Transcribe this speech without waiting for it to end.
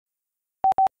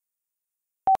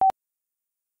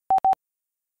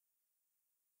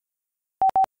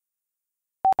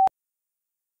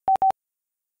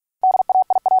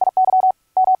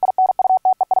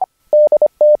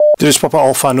Dit is Papa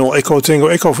Alpha 0 Echo Tango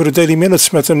Echo voor de Daily Minutes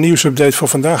met een nieuwsupdate voor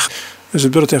vandaag. Dit is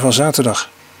het bulletin van zaterdag.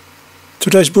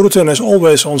 Today's bulletin, as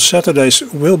always on Saturdays,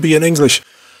 will be in English.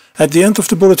 At the end of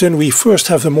the bulletin we first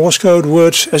have the Morse code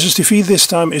words. SSTV this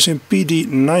time is in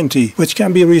PD90, which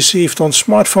can be received on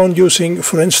smartphone using,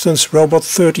 for instance, Robot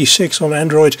 36 on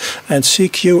Android and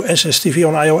CQ SSTV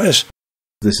on iOS.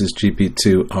 This is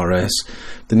GB2RS,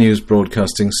 the news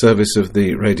broadcasting service of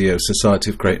the Radio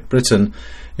Society of Great Britain.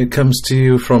 It comes to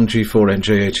you from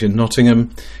G4NJH in Nottingham.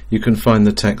 You can find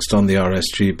the text on the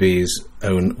RSGB's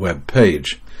own web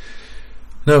page.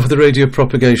 Now for the radio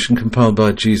propagation compiled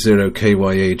by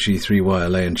G0KYA,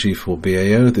 G3YLA and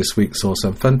G4BAO, this week saw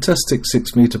some fantastic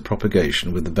 6-metre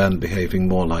propagation with the band behaving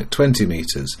more like 20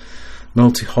 metres.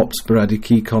 Multi-hop sporadic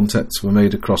key contacts were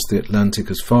made across the Atlantic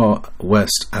as far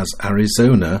west as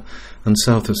Arizona and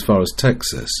south as far as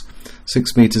Texas.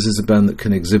 6 metres is a band that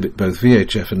can exhibit both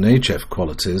VHF and HF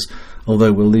qualities,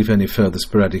 although we'll leave any further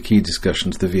sporadic key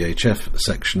discussion to the VHF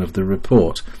section of the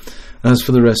report. As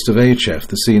for the rest of HF,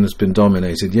 the scene has been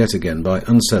dominated yet again by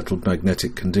unsettled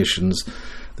magnetic conditions.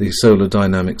 The Solar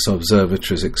Dynamics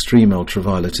Observatory's extreme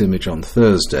ultraviolet image on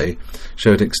Thursday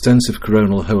showed extensive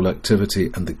coronal hole activity,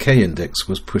 and the K-index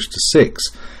was pushed to 6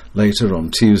 later on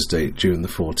Tuesday, June the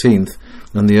 14th,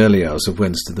 and the early hours of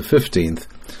Wednesday the 15th.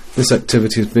 This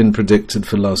activity has been predicted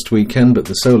for last weekend, but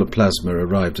the solar plasma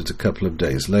arrived at a couple of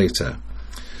days later.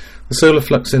 The solar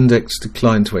flux index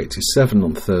declined to 87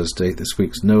 on Thursday. This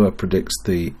week NOAA predicts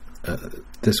the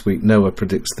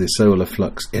solar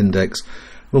flux index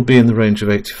will be in the range of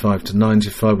 85 to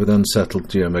 95, with unsettled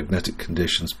geomagnetic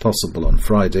conditions possible on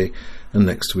Friday and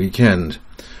next weekend.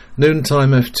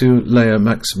 Noontime F2 layer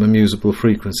maximum usable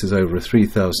frequencies over a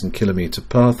 3,000 km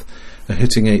path are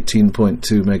hitting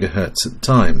 18.2 MHz at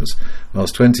times,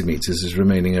 whilst 20 metres is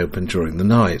remaining open during the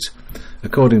night,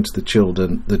 according to the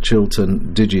Chiltern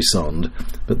Digisonde,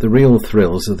 but the real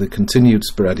thrills are the continued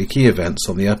sporadic key events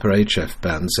on the upper HF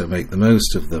band, so make the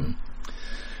most of them.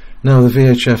 Now the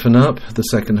VHF and up, the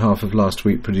second half of last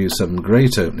week produced some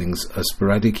great openings as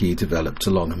sporadic key developed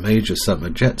along a major summer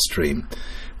jet stream.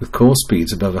 With core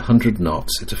speeds above 100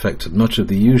 knots, it affected much of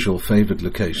the usual favoured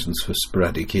locations for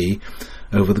sporadic key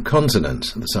over the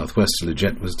continent. The southwesterly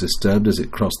jet was disturbed as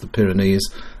it crossed the Pyrenees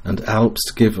and Alps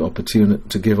to give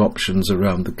options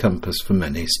around the compass for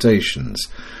many stations.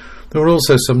 There were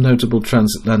also some notable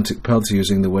transatlantic paths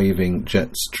using the waving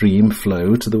jet stream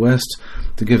flow to the west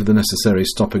to give the necessary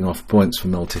stopping off points for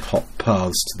multi-hop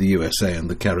paths to the USA and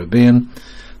the Caribbean.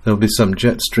 There will be some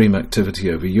jet stream activity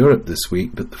over Europe this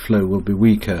week, but the flow will be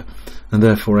weaker, and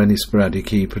therefore any sporadic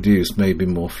key produced may be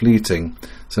more fleeting,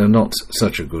 so not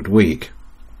such a good week.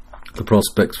 The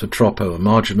prospects for Tropo are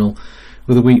marginal,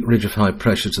 with a weak ridge of high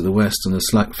pressure to the west and a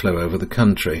slack flow over the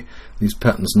country. These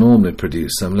patterns normally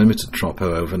produce some limited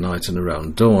Tropo overnight and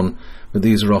around dawn, but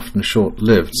these are often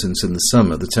short-lived, since in the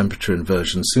summer the temperature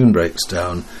inversion soon breaks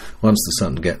down once the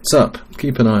sun gets up.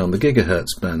 Keep an eye on the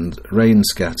gigahertz band rain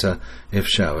scatter if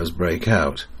showers break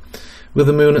out. With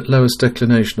the moon at lowest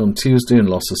declination on Tuesday and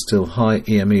losses still high,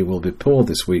 EME will be poor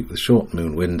this week with short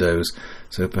moon windows,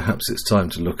 so perhaps it's time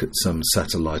to look at some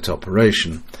satellite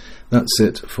operation. That's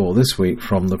it for this week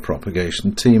from the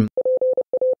propagation team.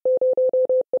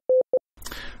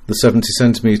 The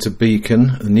 70cm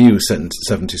beacon, the new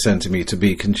 70cm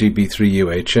beacon GB3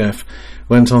 UHF,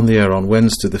 went on the air on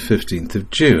Wednesday the 15th of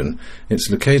June. It's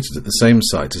located at the same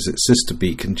site as its sister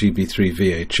beacon GB3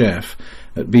 VHF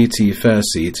at BT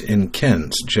Fairseat in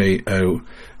Kent,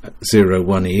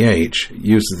 JO01EH,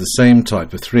 uses the same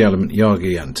type of 3-element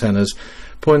Yagi antennas,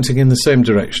 pointing in the same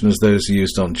direction as those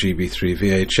used on GB3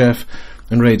 VHF,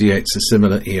 and radiates a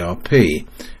similar ERP.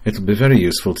 It will be very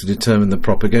useful to determine the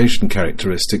propagation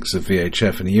characteristics of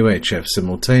VHF and UHF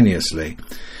simultaneously.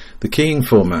 The keying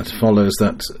format follows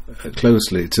that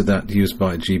closely to that used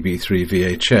by GB3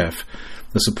 VHF.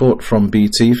 The support from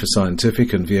BT for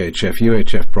scientific and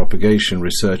VHF-UHF propagation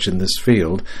research in this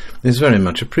field is very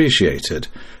much appreciated.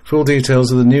 Full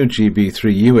details of the new GB3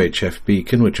 UHF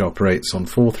beacon, which operates on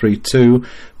 432.430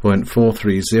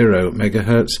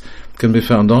 MHz, can be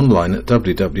found online at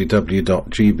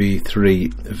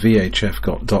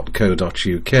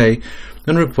www.gb3vhf.co.uk,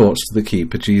 and reports to the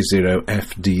keeper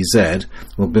G0FDZ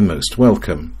will be most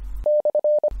welcome.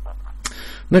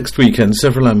 Next weekend,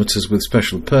 several amateurs with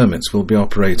special permits will be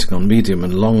operating on medium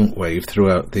and long wave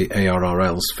throughout the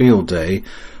ARRL's field day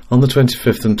on the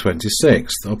 25th and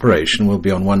 26th. Operation will be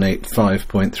on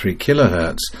 185.3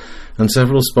 kHz and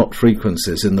several spot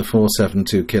frequencies in the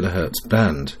 472 kHz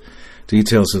band.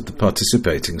 Details of the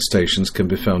participating stations can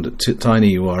be found at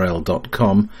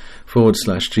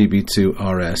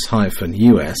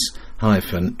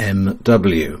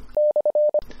tinyurl.com/gb2rs-us-mw.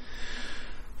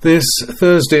 This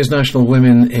Thursday is National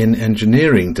Women in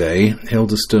Engineering Day.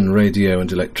 Hildeston Radio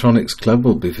and Electronics Club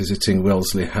will be visiting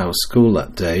Wellesley House School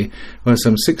that day, where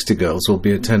some 60 girls will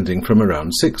be attending from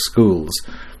around 6 schools.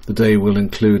 The day will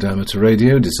include amateur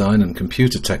radio, design and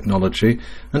computer technology,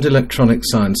 and electronic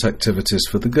science activities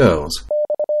for the girls.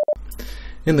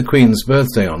 In the Queen's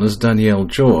Birthday Honours, Danielle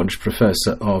George,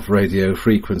 Professor of Radio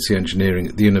Frequency Engineering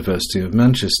at the University of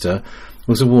Manchester,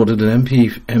 was awarded an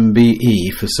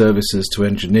MBE for services to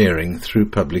engineering through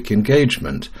public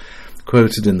engagement.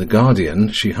 Quoted in The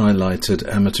Guardian, she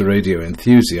highlighted amateur radio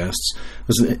enthusiasts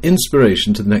as an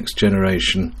inspiration to the next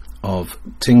generation of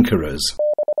tinkerers.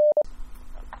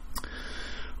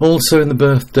 Also in the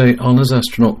birthday honours,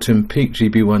 astronaut Tim Peake,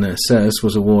 GB1SS,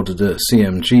 was awarded a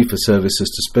CMG for services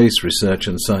to space research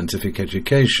and scientific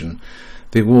education.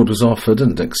 The award was offered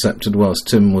and accepted whilst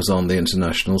Tim was on the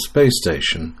International Space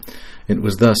Station. It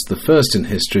was thus the first in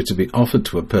history to be offered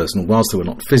to a person whilst they were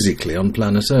not physically on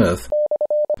planet Earth.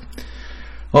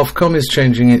 Ofcom is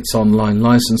changing its online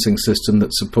licensing system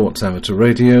that supports amateur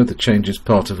radio. The change is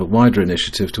part of a wider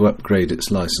initiative to upgrade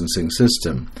its licensing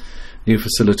system. New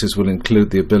facilities will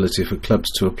include the ability for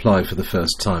clubs to apply for the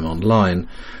first time online.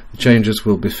 The changes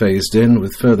will be phased in,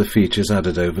 with further features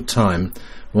added over time.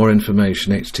 More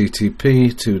information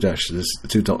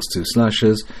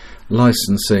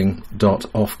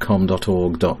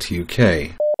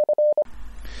http://licensing.ofcom.org.uk.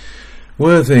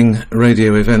 Worthing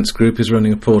Radio Events Group is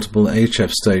running a portable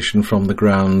HF station from the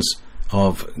grounds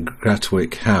of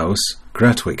Gratwick House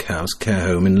Care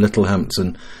Home in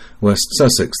Littlehampton, West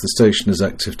Sussex. The station is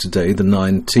active today, the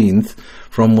 19th,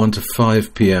 from 1 to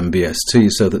 5 p.m.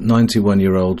 BST, so that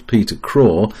 91-year-old Peter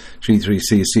Craw,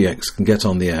 G3CCX, can get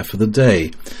on the air for the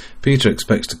day. Peter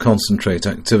expects to concentrate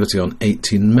activity on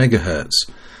 18 MHz.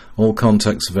 All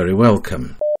contacts are very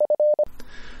welcome.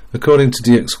 According to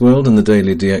DX World and the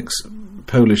Daily DX,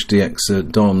 Polish DXer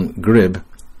Don Grzyb,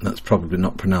 that's probably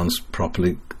not pronounced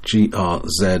properly,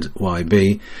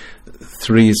 GRZYB,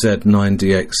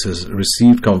 3Z9DX has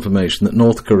received confirmation that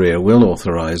North Korea will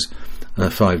authorise a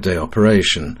 5-day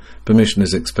operation. Permission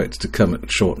is expected to come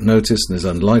at short notice and is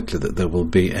unlikely that there will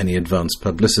be any advance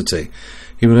publicity.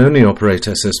 He will only operate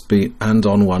SSB and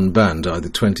on one band, either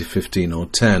 2015 or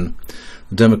 10.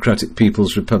 The Democratic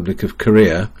People's Republic of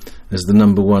Korea is the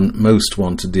 #1 most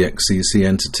wanted DXCC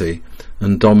entity,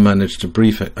 and Dom managed a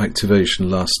brief activation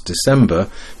last December,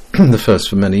 the first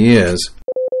for many years.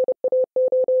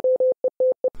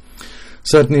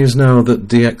 Sad news now that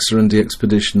DXer and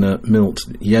DXpeditioner Milt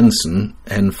Jensen,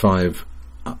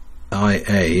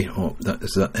 N5IA, or that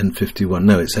is that N51,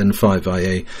 no, it's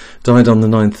N5IA, died on the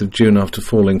 9th of June after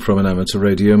falling from an amateur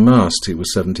radio mast. He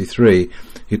was 73.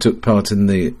 He took part in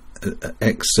the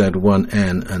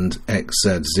XZ1N and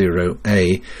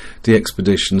XZ0A, the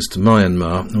expeditions to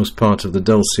Myanmar, and was part of the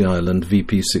Dulce Island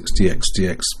VP60X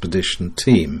expedition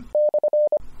team.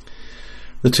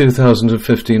 The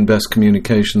 2015 Best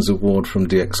Communications Award from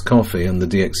DX Coffee and the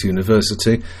DX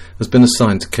University has been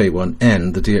assigned to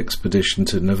K1N, the DXpedition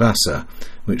to Navassa,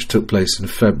 which took place in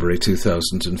February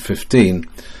 2015.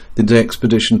 The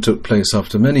DXpedition took place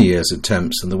after many years'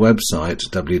 attempts, and the website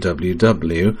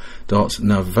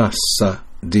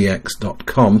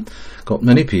www.navassadx.com got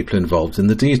many people involved in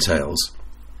the details.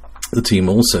 The team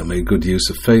also made good use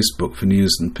of Facebook for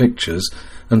news and pictures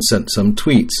and sent some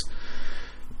tweets.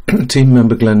 Team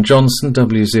member Glenn Johnson,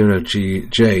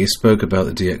 W0GJ, spoke about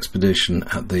the DXpedition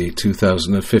at the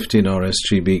 2015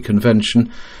 RSGB convention,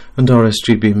 and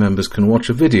RSGB members can watch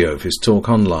a video of his talk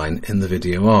online in the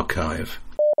video archive.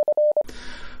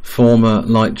 Former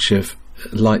Lightship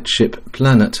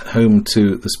Planet, home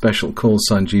to the special call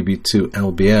sign GB2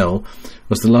 LBL,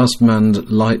 was the last manned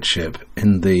lightship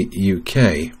in the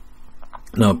UK.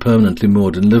 Now permanently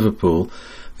moored in Liverpool,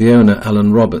 the owner,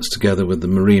 Alan Roberts, together with the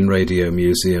Marine Radio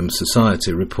Museum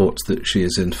Society, reports that she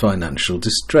is in financial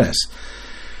distress.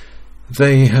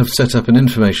 They have set up an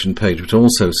information page which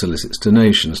also solicits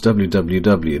donations,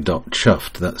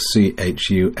 www.chuffed, that's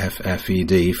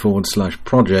CHUFFED,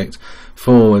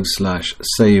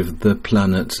 /project/Save the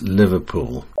Planet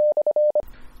Liverpool.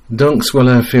 Dunkswell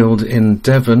Airfield in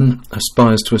Devon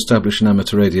aspires to establish an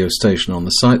amateur radio station on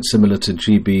the site, similar to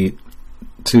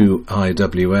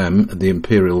GB2IWM at the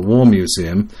Imperial War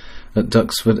Museum at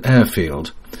Duxford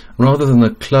Airfield. Rather than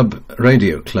a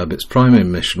radio club, its primary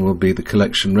mission will be the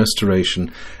collection,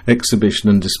 restoration, exhibition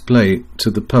and display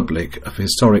to the public of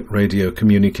historic radio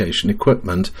communication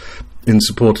equipment in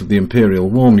support of the Imperial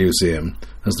War Museum.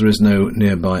 As there is no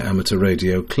nearby amateur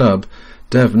radio club,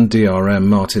 Devon DRM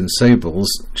Martin Sables,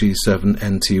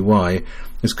 G7NTY,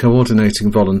 is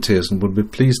coordinating volunteers and would be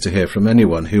pleased to hear from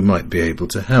anyone who might be able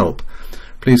to help.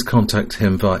 please contact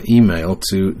him via email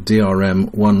to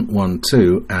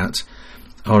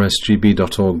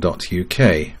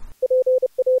drm112@rsgb.org.uk.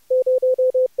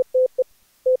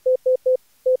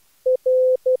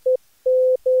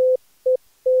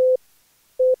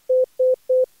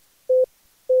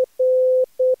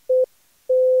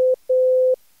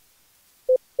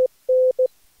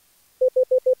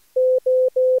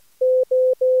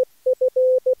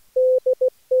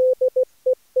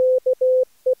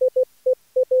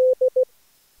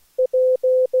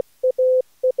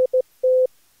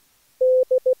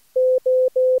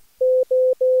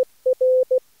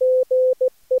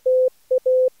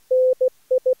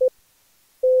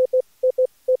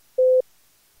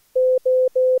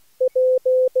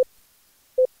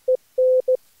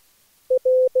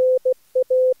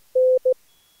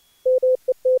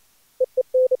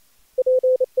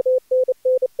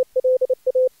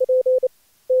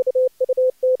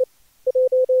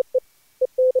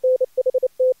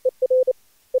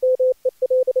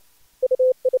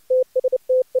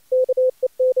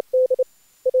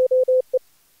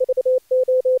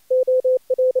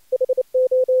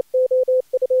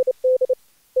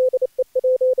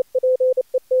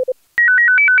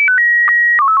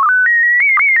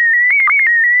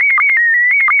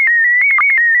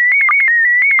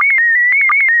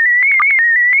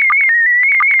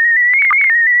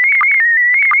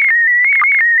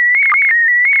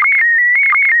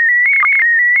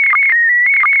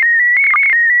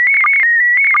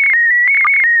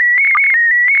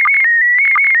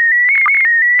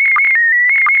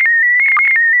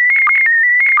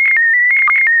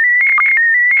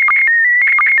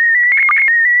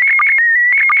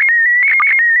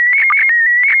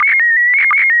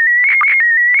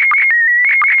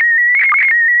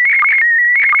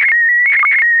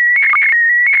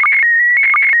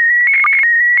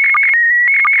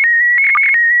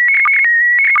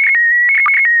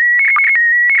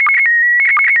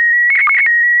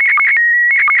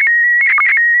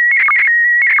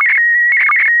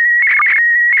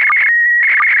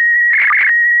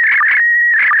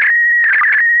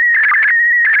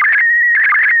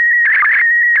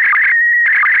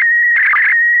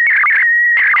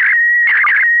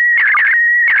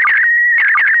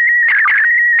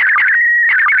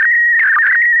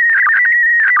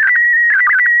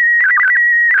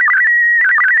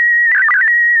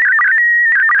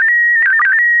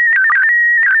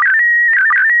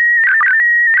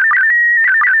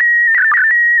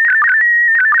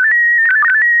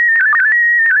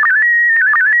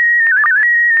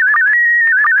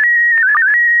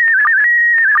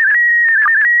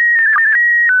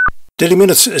 Daily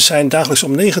Minutes zijn dagelijks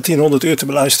om 1900 uur te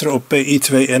beluisteren op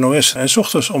PI2 NOS en 's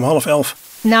ochtends om 10:30.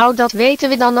 Nou, dat weten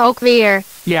we dan ook weer.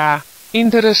 Ja,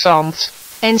 interessant.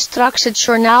 En straks het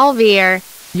journaal weer.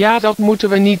 Ja, dat moeten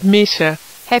we niet missen.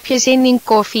 Heb je zin in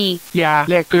koffie? Ja,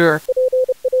 lekker.